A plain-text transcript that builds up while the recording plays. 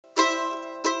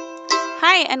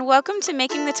Hi, and welcome to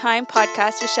Making the Time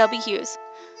podcast with Shelby Hughes.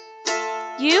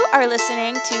 You are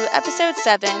listening to episode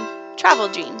 7, Travel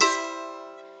Dreams.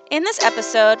 In this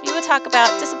episode, we will talk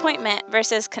about disappointment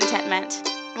versus contentment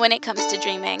when it comes to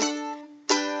dreaming.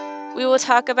 We will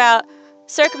talk about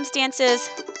circumstances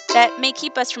that may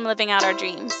keep us from living out our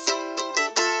dreams.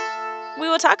 We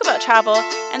will talk about travel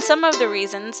and some of the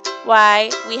reasons why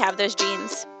we have those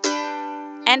dreams.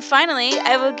 And finally,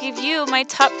 I will give you my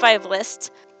top 5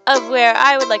 list of where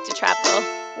I would like to travel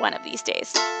one of these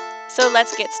days. So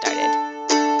let's get started.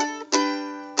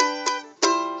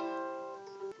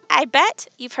 I bet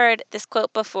you've heard this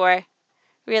quote before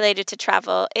related to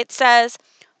travel. It says,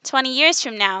 20 years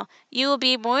from now, you will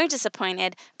be more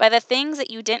disappointed by the things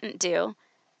that you didn't do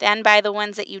than by the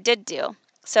ones that you did do.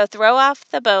 So throw off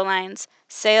the bowlines,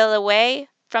 sail away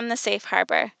from the safe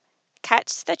harbor,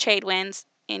 catch the trade winds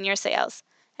in your sails,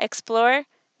 explore,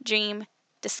 dream,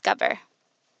 discover.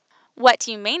 What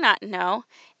you may not know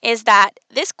is that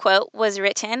this quote was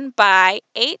written by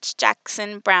H.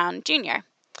 Jackson Brown Jr.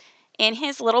 in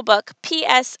his little book,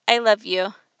 P.S. I Love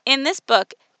You. In this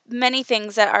book, many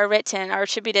things that are written are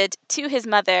attributed to his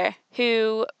mother,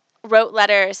 who wrote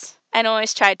letters and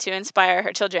always tried to inspire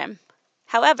her children.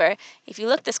 However, if you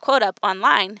look this quote up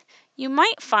online, you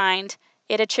might find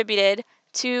it attributed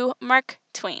to Mark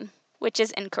Twain, which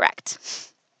is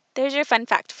incorrect. There's your fun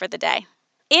fact for the day.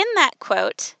 In that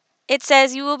quote, it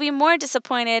says you will be more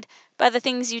disappointed by the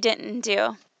things you didn't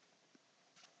do.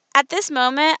 At this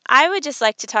moment, I would just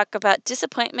like to talk about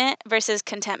disappointment versus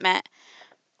contentment.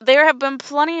 There have been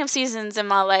plenty of seasons in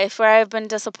my life where I've been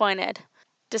disappointed.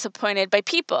 Disappointed by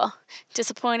people,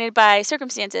 disappointed by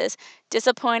circumstances,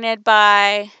 disappointed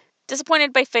by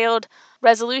failed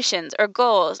resolutions or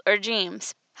goals or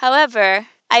dreams. However,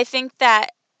 I think that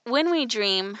when we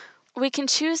dream, we can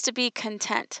choose to be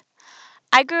content.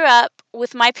 I grew up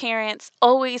with my parents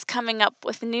always coming up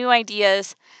with new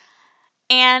ideas,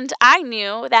 and I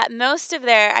knew that most of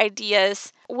their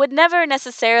ideas would never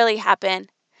necessarily happen,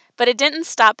 but it didn't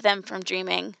stop them from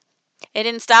dreaming. It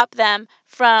didn't stop them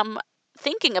from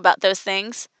thinking about those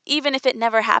things, even if it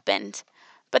never happened.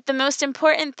 But the most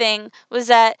important thing was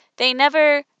that they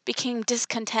never became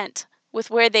discontent with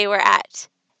where they were at.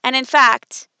 And in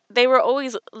fact, they were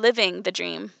always living the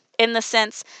dream in the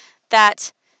sense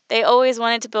that they always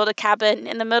wanted to build a cabin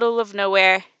in the middle of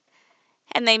nowhere,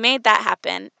 and they made that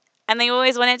happen. And they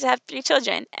always wanted to have 3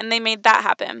 children, and they made that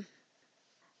happen.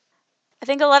 I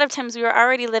think a lot of times we were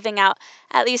already living out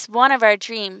at least one of our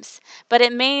dreams, but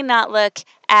it may not look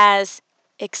as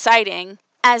exciting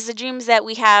as the dreams that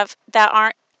we have that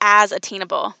aren't as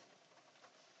attainable.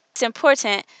 It's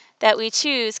important that we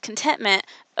choose contentment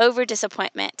over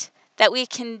disappointment, that we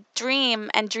can dream,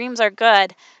 and dreams are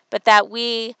good, but that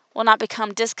we will not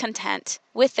become discontent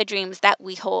with the dreams that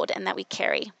we hold and that we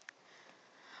carry.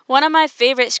 One of my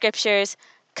favorite scriptures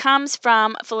comes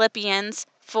from Philippians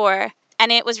 4,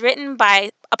 and it was written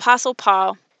by Apostle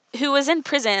Paul, who was in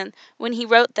prison when he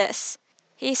wrote this.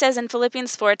 He says in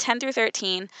Philippians 4, 10 through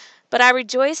 13, "But I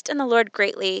rejoiced in the Lord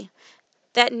greatly,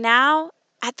 that now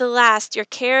at the last your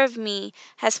care of me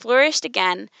has flourished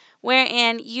again,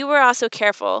 wherein you were also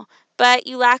careful, but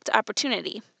you lacked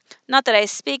opportunity. Not that I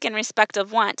speak in respect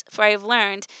of want, for I have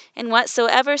learned, in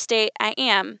whatsoever state I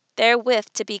am, therewith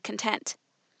to be content.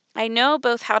 I know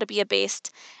both how to be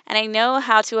abased, and I know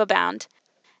how to abound.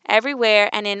 Everywhere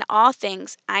and in all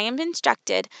things I am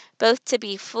instructed, both to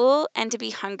be full and to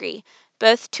be hungry,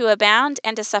 both to abound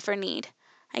and to suffer need.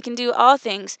 I can do all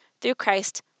things through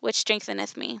Christ, which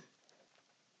strengtheneth me."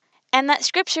 And that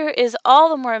scripture is all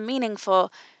the more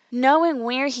meaningful, knowing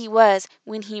where he was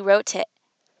when he wrote it.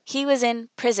 He was in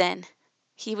prison.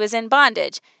 He was in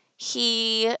bondage.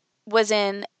 He was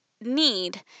in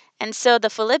need. And so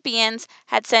the Philippians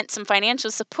had sent some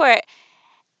financial support,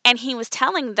 and he was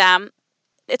telling them,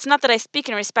 it's not that I speak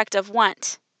in respect of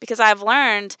want, because I've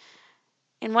learned,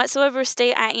 in whatsoever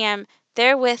state I am,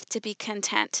 therewith to be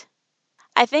content.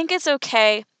 I think it's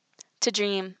okay to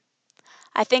dream.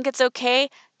 I think it's okay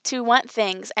to want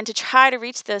things and to try to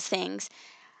reach those things.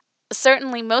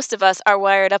 Certainly most of us are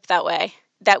wired up that way,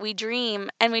 that we dream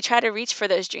and we try to reach for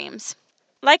those dreams.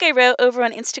 Like I wrote over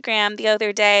on Instagram the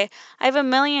other day, I have a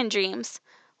million dreams.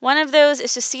 One of those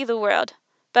is to see the world.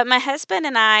 But my husband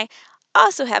and I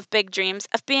also have big dreams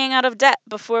of being out of debt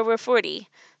before we're 40.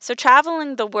 So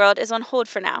traveling the world is on hold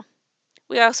for now.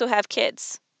 We also have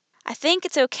kids. I think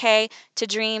it's okay to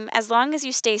dream as long as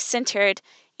you stay centered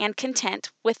and content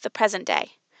with the present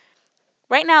day.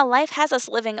 Right now, life has us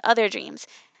living other dreams,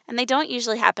 and they don't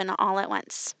usually happen all at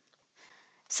once.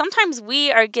 Sometimes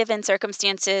we are given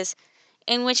circumstances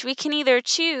in which we can either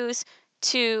choose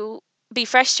to be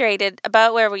frustrated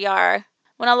about where we are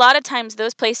when a lot of times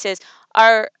those places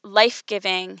are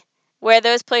life-giving, where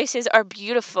those places are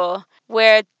beautiful,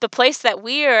 where the place that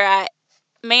we are at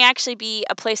may actually be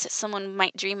a place that someone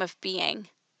might dream of being.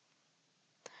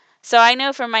 So I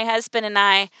know for my husband and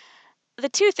I, the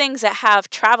two things that have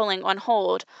traveling on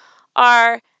hold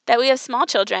are that we have small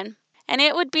children, and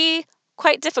it would be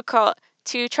quite difficult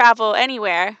to travel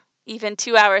anywhere, even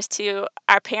 2 hours to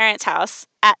our parents' house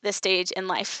at this stage in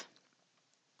life.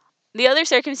 The other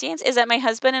circumstance is that my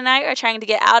husband and I are trying to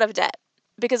get out of debt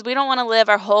because we don't want to live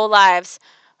our whole lives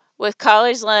with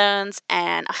college loans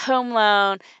and a home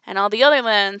loan and all the other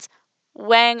loans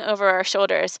weighing over our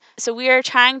shoulders. So we are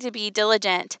trying to be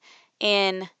diligent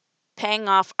in paying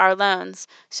off our loans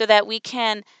so that we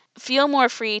can feel more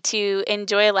free to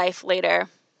enjoy life later.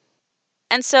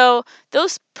 And so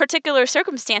those particular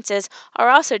circumstances are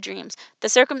also dreams. The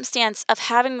circumstance of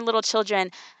having little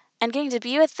children and getting to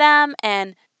be with them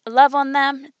and love on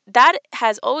them, that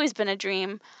has always been a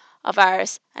dream of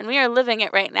ours, and we are living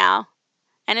it right now.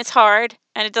 And it's hard,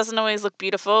 and it doesn't always look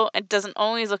beautiful. It doesn't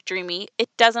always look dreamy. It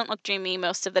doesn't look dreamy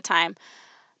most of the time.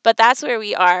 But that's where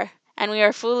we are, and we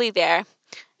are fully there,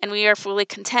 and we are fully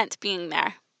content being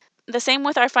there. The same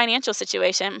with our financial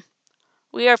situation.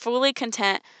 We are fully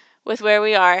content with where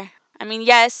we are. I mean,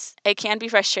 yes, it can be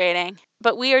frustrating,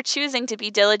 but we are choosing to be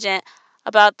diligent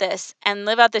about this and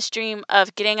live out this dream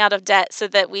of getting out of debt so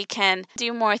that we can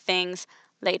do more things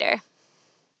later.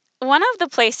 One of the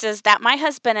places that my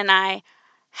husband and I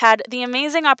had the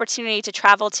amazing opportunity to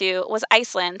travel to was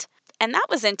Iceland, and that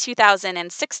was in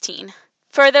 2016.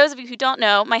 For those of you who don't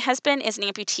know, my husband is an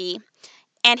amputee,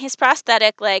 and his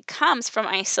prosthetic leg comes from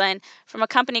Iceland from a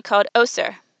company called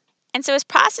Össur. And so his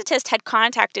prosthetist had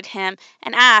contacted him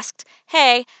and asked,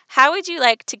 hey, how would you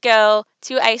like to go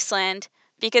to Iceland?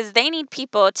 Because they need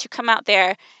people to come out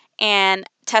there and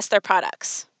test their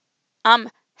products.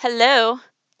 Hello,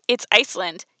 it's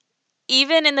Iceland.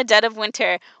 Even in the dead of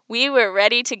winter, we were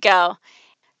ready to go.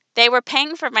 They were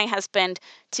paying for my husband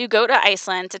to go to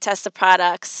Iceland to test the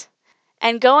products.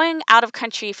 And going out of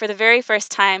country for the very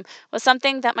first time was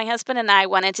something that my husband and I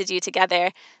wanted to do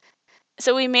together.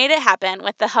 So we made it happen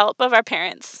with the help of our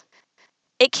parents.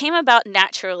 It came about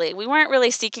naturally. We weren't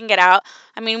really seeking it out.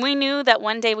 I mean, we knew that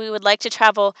one day we would like to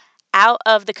travel out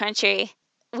of the country.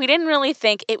 We didn't really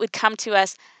think it would come to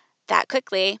us that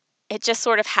quickly. It just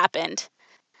sort of happened.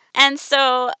 And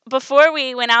so before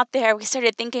we went out there, we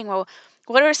started thinking, well,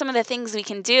 what are some of the things we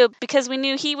can do? Because we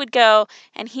knew he would go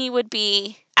and he would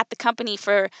be at the company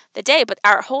for the day, but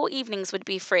our whole evenings would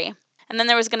be free. And then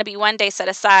there was going to be one day set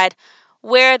aside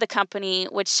where the company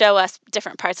would show us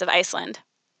different parts of Iceland.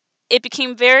 It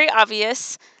became very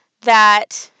obvious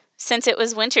that since it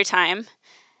was wintertime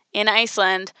in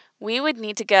Iceland, we would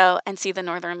need to go and see the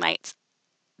Northern Lights.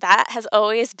 That has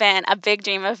always been a big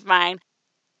dream of mine.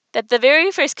 That the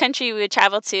very first country we would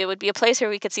travel to would be a place where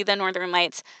we could see the Northern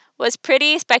Lights was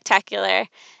pretty spectacular.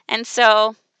 And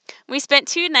so we spent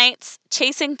 2 nights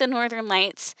chasing the Northern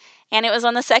Lights, and it was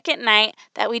on the second night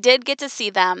that we did get to see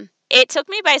them. It took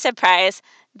me by surprise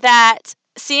that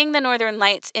seeing the Northern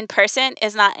Lights in person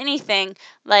is not anything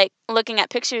like looking at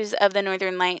pictures of the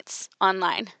Northern Lights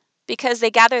online, because they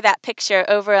gather that picture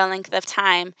over a length of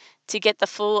time to get the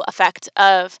full effect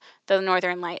of the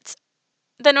Northern Lights.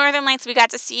 The Northern Lights we got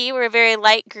to see were a very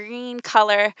light green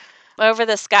color over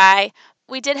the sky.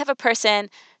 We did have a person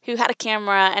who had a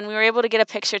camera, and we were able to get a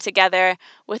picture together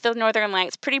with the Northern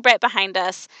Lights pretty bright behind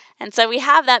us. And so we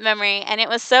have that memory, and it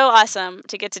was so awesome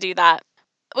to get to do that.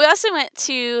 We also went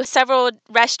to several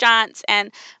restaurants,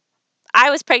 and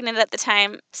I was pregnant at the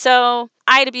time, so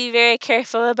I had to be very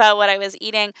careful about what I was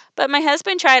eating. But my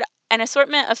husband tried an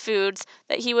assortment of foods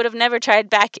that he would have never tried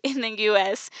back in the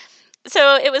U.S.,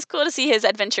 so it was cool to see his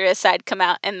adventurous side come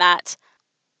out in that.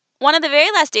 One of the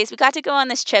very last days, we got to go on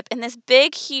this trip in this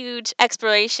big, huge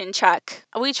exploration truck.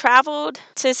 We traveled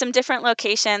to some different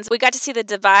locations. We got to see the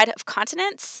divide of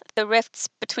continents, the rifts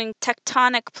between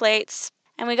tectonic plates,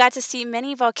 and we got to see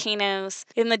many volcanoes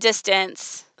in the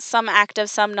distance, some active,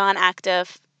 some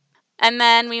non-active. And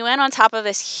then we went on top of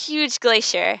this huge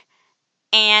glacier,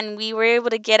 and we were able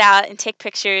to get out and take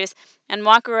pictures and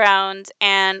walk around,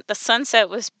 and the sunset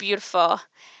was beautiful.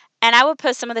 And I will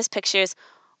post some of those pictures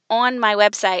on my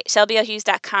website,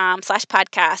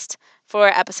 shelbyhughes.com/podcast for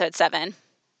episode 7.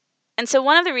 And so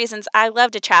one of the reasons I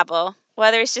love to travel,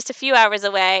 whether it's just a few hours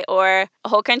away or a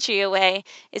whole country away,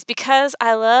 is because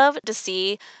I love to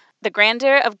see the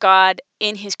grandeur of God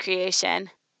in His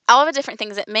creation. All of the different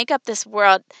things that make up this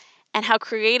world and how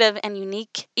creative and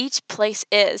unique each place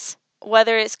is,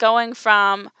 whether it's going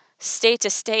from state to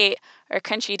state or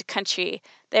country to country.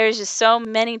 There's just so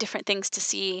many different things to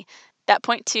see that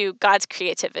point to God's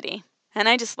creativity. And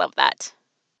I just love that.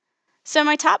 So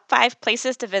my top 5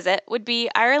 places to visit would be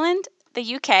Ireland,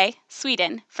 the UK,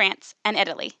 Sweden, France, and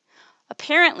Italy.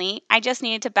 Apparently, I just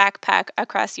needed to backpack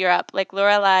across Europe like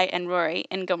Lorelai and Rory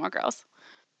in Gilmore Girls.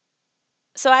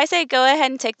 So I say go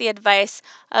ahead and take the advice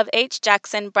of H.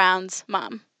 Jackson Brown's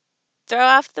mom. Throw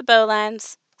off the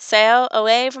bowlines, sail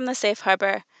away from the safe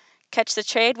harbor, catch the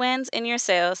trade winds in your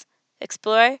sails,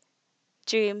 explore,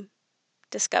 dream,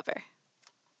 discover.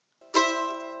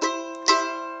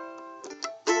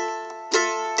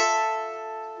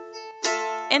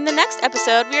 In the next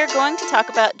episode, we are going to talk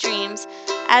about dreams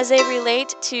as they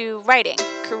relate to writing,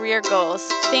 career goals,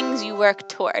 things you work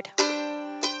toward.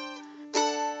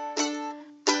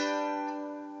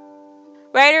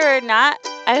 Writer or not,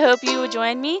 I hope you will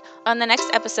join me on the next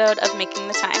episode of Making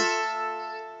the Time.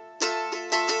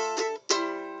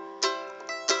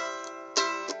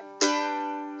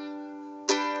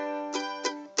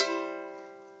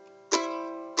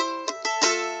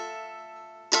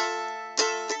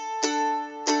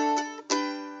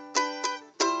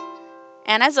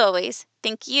 And as always,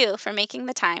 thank you for making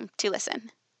the time to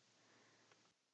listen.